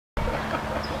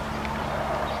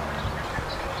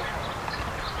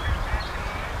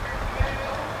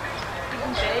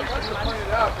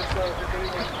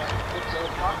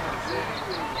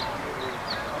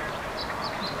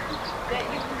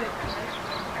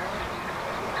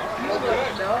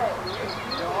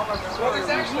Well, there's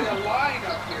actually a line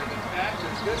up here that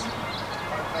matches this one.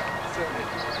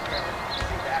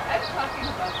 I'm talking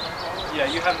about the whole. Yeah,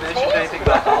 you haven't mentioned anything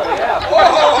about the whole.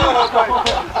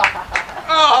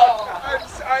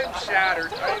 I'm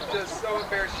shattered. I'm just so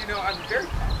embarrassed. You know, I'm very.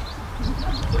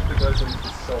 Like the guys that used to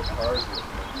sell cars with, the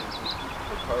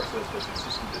car sales was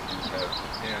insistent that you have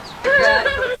hands.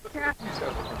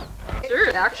 Sure,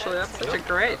 actually, that's such a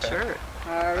great shirt.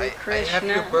 I have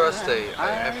your birthday.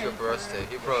 I have your birthday.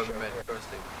 He brought me my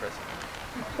birthday present.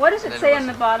 What does it say on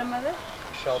the bottom of it?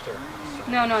 Shelter.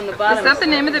 No, on the bottom. Is that the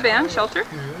name of the band, Shelter?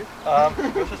 What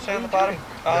does it say on the bottom?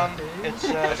 It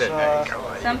says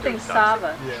something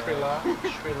Sava.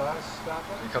 Srila Sava.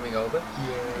 You coming over?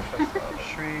 Yeah.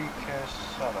 Sri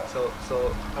Kasava.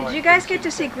 So. Did you guys get to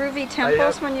see groovy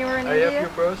temples when you were in India?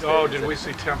 Oh, did we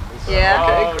see temples? Yeah.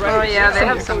 Okay, great. Oh yeah, they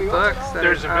have some books.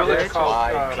 There's a village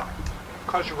called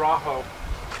Khajuraho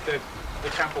that the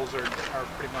temples are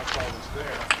pretty much always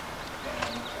there.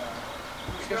 And I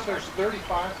guess there's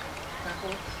 35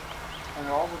 temples, and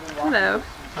they're all within walking Hello.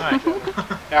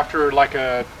 distance. After like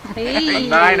a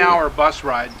 9-hour bus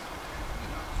ride,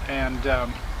 and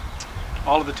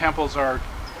all of the temples are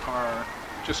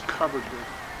just covered with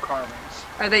carvings.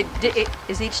 Are they?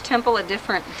 Is each temple a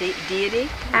different deity?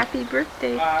 Happy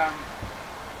birthday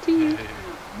to you.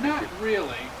 Not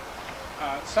really.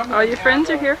 Some All your friends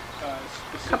are here. A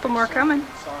Couple more coming.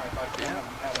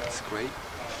 That's great.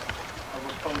 A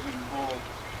reposing bull.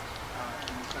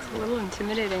 A little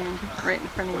intimidating right in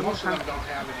front of you. Most of them don't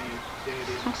have any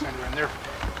deity in the center, and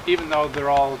even though they're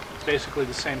all basically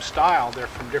the same style, they're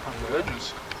from different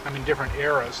religions. I mean, different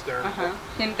eras. They're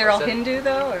They're all Hindu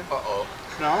though, or Uh-oh.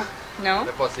 no. no?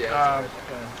 That was the answer.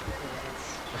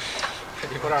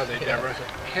 What are they, Deborah?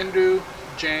 Hindu,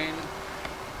 Jain,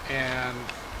 and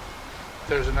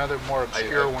there's another more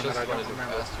obscure one that I don't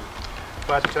remember.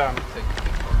 But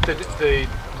the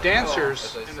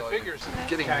dancers and the figures, I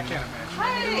can't imagine.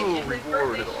 No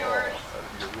reward at all out of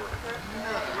your work.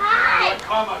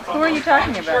 Who are you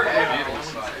talking about?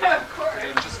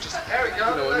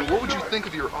 What would you think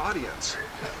of your audience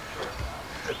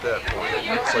at that point?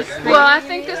 Well, I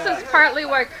think this is partly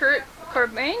why Kurt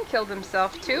Cobain killed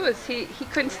himself too. Is he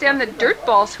couldn't stand the dirt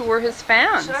balls who were his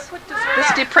fans.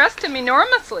 This depressed him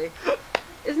enormously.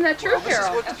 Isn't that true, Carole? This is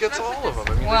what gets all of them.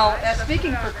 I mean, Well,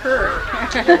 speaking for Kurt.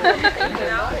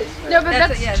 No, but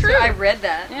that's true. I read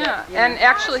that. Yeah, and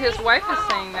actually his wife is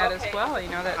saying that as well. You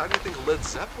know that. how do you think Led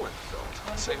Zeppelin felt?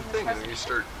 Same thing. And then you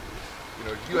start,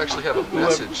 you actually have a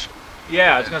message.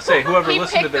 Yeah, I was gonna say whoever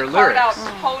listened to their lyrics.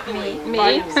 Totally.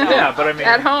 Me? Yeah, but I mean.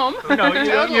 At home.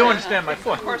 You understand my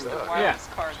point. Of course, the wildest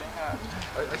car they have.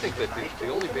 I think that the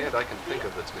only band I can think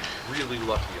of that's been really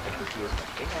lucky, I think was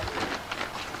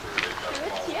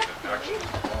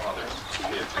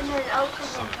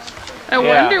I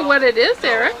wonder what it is,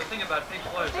 Eric. The thing about Pink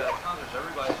Floyd is that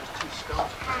everybody's just too stoned.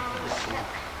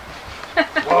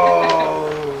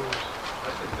 Whoa!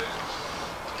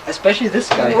 Especially this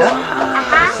guy,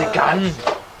 huh? It's a gun.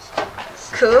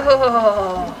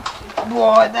 Cool.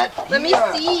 Boy, that Let me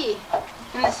see.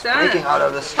 In the sun. breaking out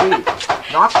of the street.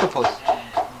 An octopus.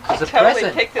 It's a Totally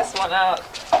present. pick this one out.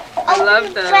 I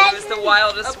love those. It was the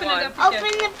wildest Open one. it up again.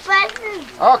 Open the present.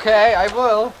 Okay, I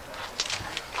will.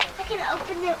 I can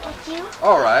open it with you.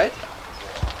 All right.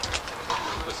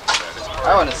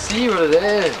 I want to see what it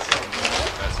is.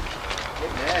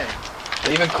 Okay.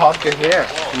 They even combed your hair.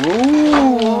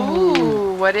 Ooh.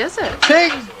 Ooh, what is it?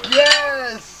 Pig.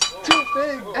 Yes. Two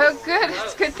pigs. Oh, good.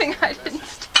 It's a good thing I didn't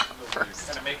stop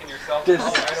first.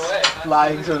 Just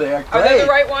flying through the air. Are they the Great.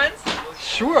 right ones?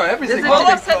 Sure, everything.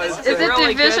 Olaf said this Is it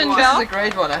really Division good Bell? This is a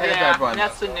great one. I had that one.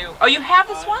 That's the new. Oh, you have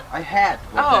this one? I had.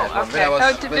 Oh, that one. okay. When I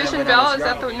was- Oh, Division when I Bell, was is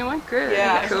that the young. new one? Good.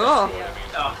 Yeah. Cool. Hey.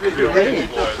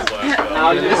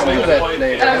 Listen to that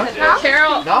later.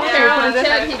 Carole No, Carole put it in.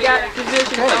 said he got Division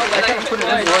Okay, Bell. I can put it in.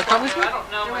 You want to come with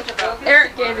me?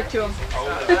 Eric gave it to him.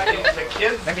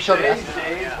 Let me show the rest.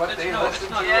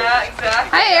 Yeah, exactly.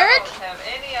 Hi, Eric. I don't have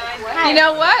any idea. You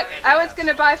know what? I was going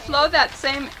to buy Flo that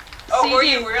same Oh, CD. were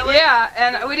you really? Yeah,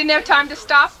 and we didn't have time to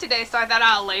stop today, so I thought,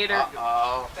 oh, later.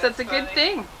 Uh-oh. So it's a good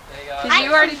thing. Because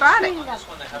you already bought it.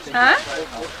 Huh?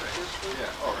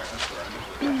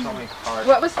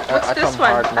 What's this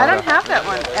one? I don't have that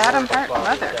one. Adam Hart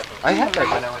Mother. I had that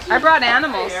when I was. I brought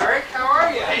animals. Eric, how are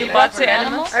you? You bought some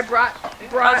animals? I brought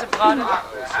Pink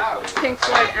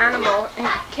Floyd Animal in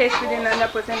case we didn't end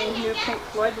up with any new Pink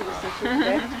Floyd to listen to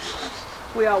today.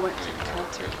 We all went to the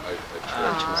concert.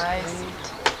 Nice.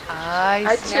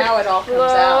 I took now it all comes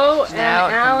Flo out. and Now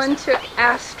it Alan took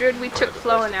Astrid. We took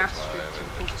Flo and Astrid to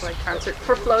Pink Floyd concert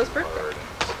for Flo's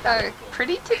birthday.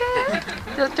 Pretty today?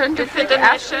 Don't you think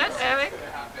Astrid's? Erick?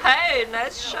 Hey,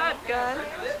 nice shot, guys.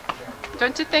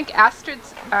 Don't you think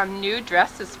Astrid's new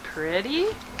dress is pretty?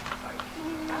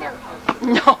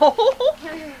 No.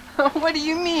 What do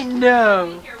you mean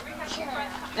no?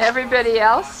 Everybody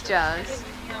else does.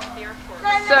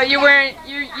 So you're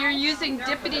using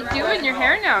dippity doo in your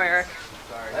hair now, Erick.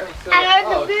 And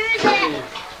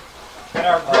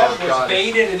our breath was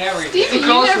faded and everything. Stevie,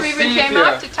 you never even came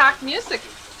out to talk music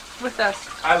with us.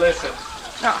 I listened.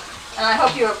 No. And I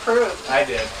hope you approved. I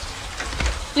did.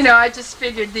 You know, I just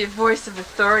figured the voice of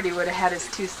authority would have had his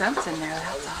 2 cents in there,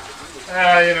 that's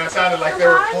all. You know, it sounded like there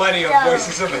were plenty of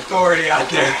voices of authority out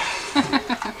there.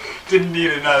 Didn't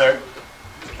need another.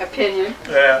 Opinion.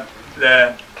 Yeah.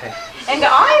 Okay. And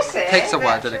I say Takes a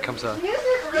while till it comes out. music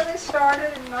really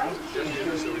started in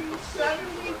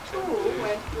 1972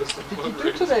 when What did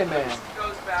you do today, man?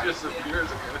 Just a few years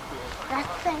ago.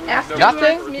 Astrid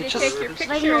Nothing? wants me to You take just- your What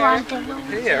picture. do you want to do?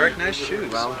 Hey, Erick, nice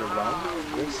shoes. Round around.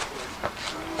 Yes.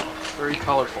 Very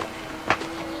colorful.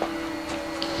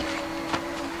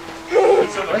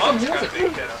 Some music.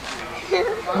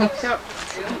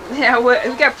 Yeah, we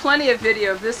got plenty of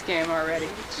video of this game already.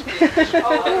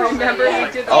 Remember, we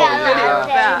did the whole video of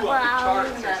that.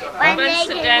 What's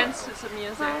the dance to some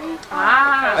music?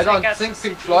 Ah, I don't think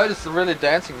Pink Floyd is really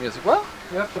dancing music. Well,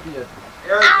 you have to be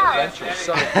adventurous.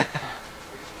 So.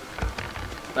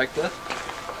 Like this.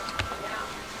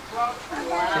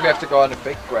 So we have to go on the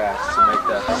big grass to make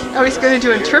that. oh, he's going to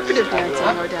do interpretive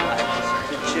dancing, no doubt.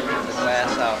 Chipping the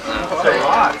glass out now.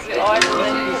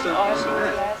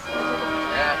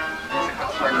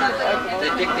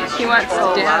 He wants to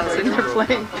dance and they're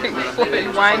playing Pink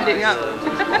Floyd, winding up.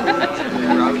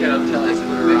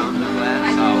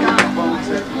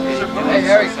 Hey,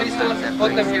 Erick, please don't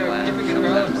put them here. Keep it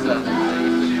around themselves.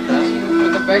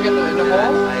 Put them back in the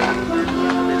wall.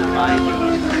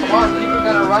 Come on, people are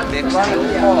gonna run in the wall.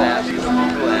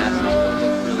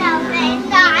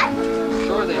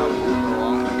 Sure they are.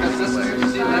 Because this is, you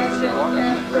see, that's the water.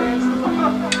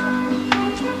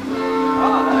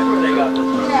 That's where they got this.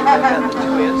 They got the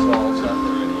 2 installs up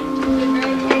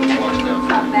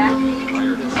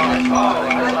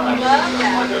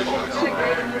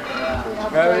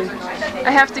Very.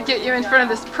 I have to get you in front of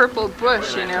this purple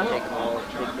bush, you know.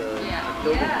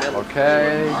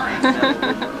 Okay.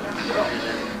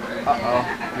 Uh-oh.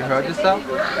 You hurt yourself?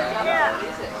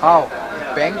 How?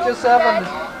 You banged yourself on the...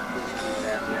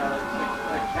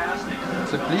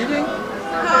 Is it bleeding?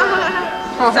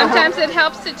 Sometimes it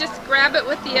helps to just grab it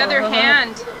with the other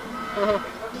hand.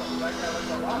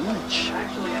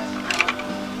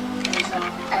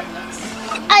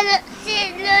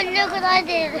 Look what I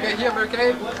did. Okay, here,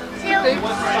 okay.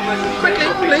 Quickly,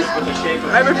 please.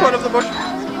 I'm in front of the bush.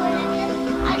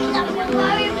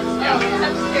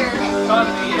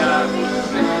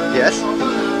 Yes?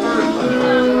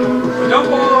 Don't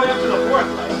go all the way up to the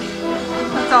 4th light.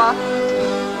 That's all.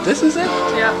 This is it?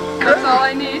 Yeah, that's all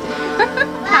I need.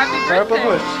 Happy Purple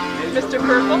birthday, bush. Mr.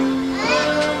 Purple.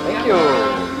 Thank you.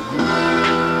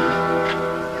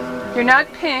 You're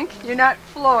not Pink, you're not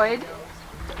Floyd.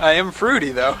 I am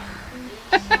fruity though.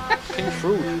 Pink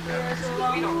fruit.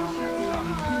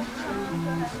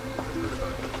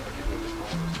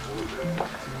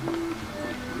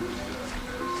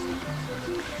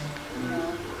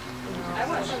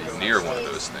 Near one of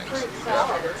those things.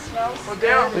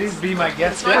 Please be my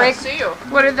guest. Nice to see you.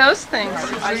 What are those things?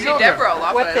 I see Deborah a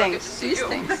lot, What but I don't get things? to see These you.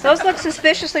 things. Those look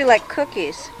suspiciously like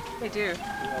cookies They do.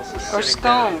 or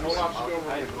scones.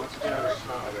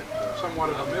 Somewhat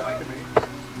of a myth to me.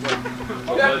 You have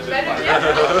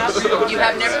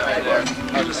never been there.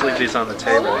 I'll just leave these on the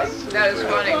table. That is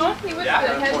funny. He was the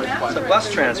headmaster. It's a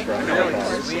bus transfer. I know it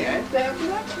is.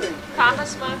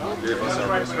 Thomas Michael?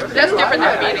 That's different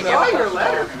than meeting him.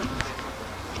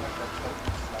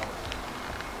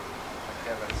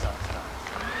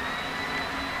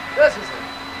 This is it.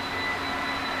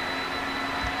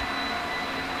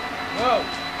 Whoa.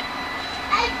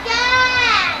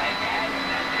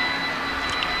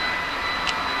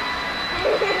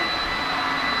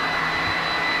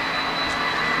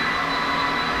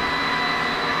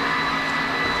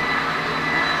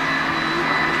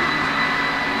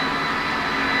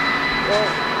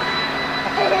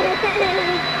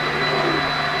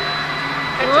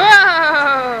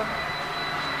 Whoa!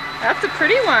 That's a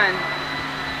pretty one.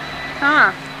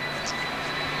 Huh.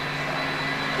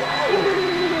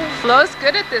 Flo's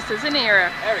good at this, isn't he,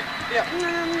 Erick? Erick,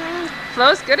 yeah.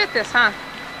 Flo's good at this, huh?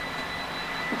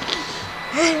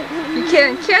 You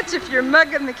can't catch if you're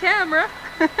mugging the camera.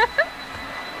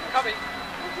 Coming.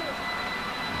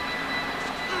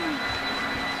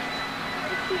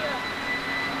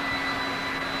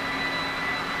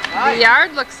 The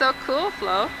yard looks so cool,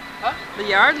 Flo. Huh? The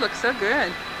yard looks so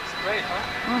good. It's great,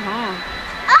 huh? Mm-hmm.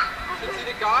 You can see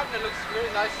the garden, it looks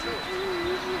really nice too.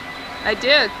 I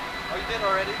did. Oh, you did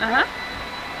already? Uh-huh.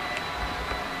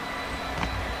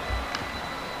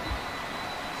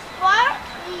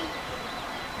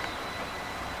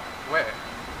 Where?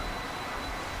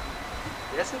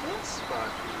 Yes, it is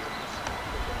sparkly.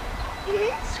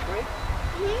 It's great.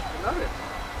 I love it.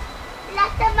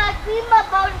 Laat hem maar prima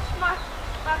bouwen,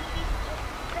 sparky.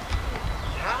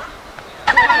 Yeah?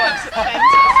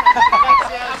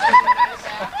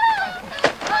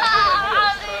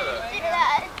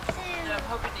 I'm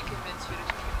hoping to convince you to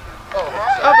take a picture. Oh,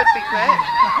 that'd be great.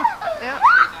 Yeah.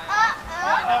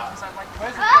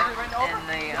 And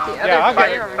the Yeah, I'll other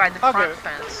get it. by the I'll front get it.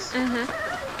 fence. Mm-hmm.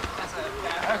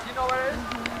 you know where it is?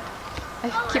 I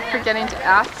keep forgetting to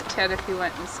ask Ted if he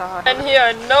went and saw it. And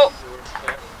here, no.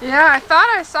 Yeah, I thought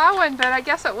I saw one, but I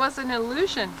guess it was an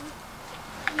illusion.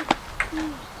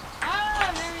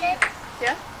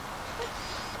 Yeah.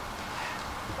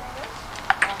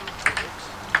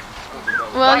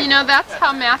 Well, you know, that's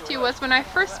how Matthew was when I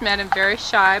first met him, very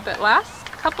shy, but last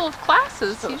couple of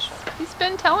classes, he's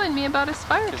been telling me about his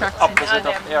fire trucks. Opposite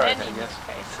of Erick, I guess.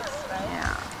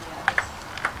 Yeah.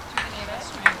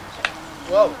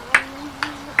 Whoa.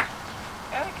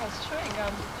 Eric has chewing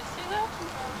gum. Did you see that?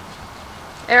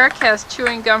 Eric has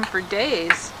chewing gum for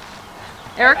days.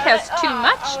 Eric has too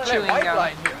much chewing White gum.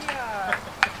 line here. Yeah.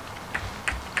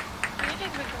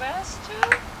 Eating the grass too?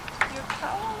 Your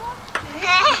cow one?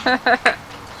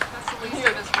 That's the least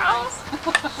of his worries.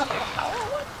 Your cow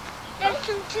one? That's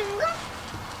some chewing.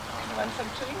 You want some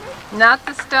chewing gum? Not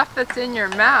the stuff that's in your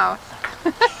mouth.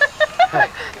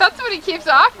 That's what he keeps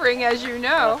offering, as you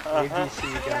know. ABC Do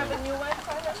you have a new one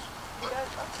for him?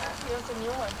 Here's a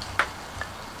new one.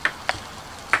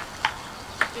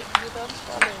 You don't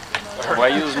swallow it, you know. Why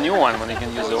use new one when you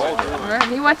can use the old one? Right,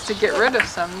 he wants to get rid of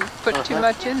some. You put too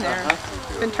much in there.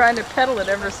 Been trying to peddle it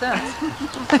ever since. This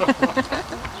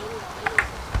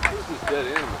is dead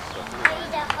animal stuff.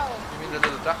 You mean the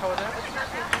little duck over there?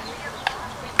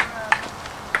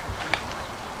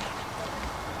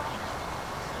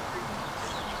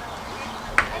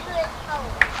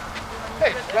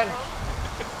 Hey, run.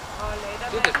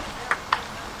 Do this.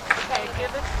 I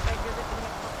give it in your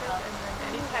pocket, and then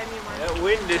anytime you want That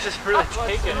wind is really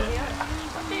taking it.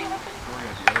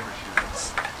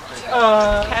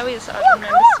 Carrie's are the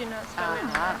members, you know, it's very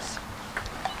nice.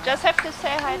 Just have to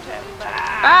say hi to everybody.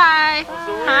 Bye.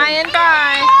 Hi and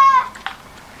bye.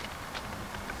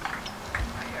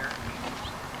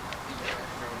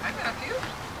 Hi, Matthew.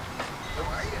 How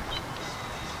are you?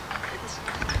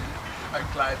 I'm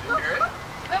glad to hear it.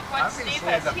 Look what Steve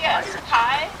has. He has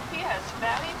pie, he has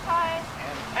berry pie,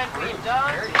 and we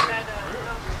don't.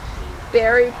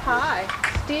 Berry pie.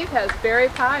 Steve has berry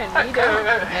pie and we don't.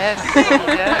 Yes, he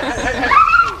does.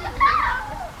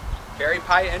 Berry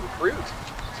pie and fruit.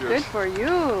 Good for you.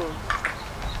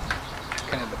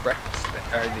 Kind of the breakfast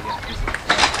or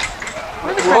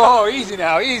Whoa, easy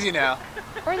now, easy now.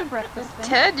 Or the breakfast thing.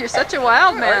 Ted, you're such a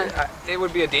wild man. It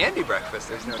would be a dandy breakfast,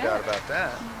 there's no doubt about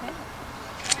that.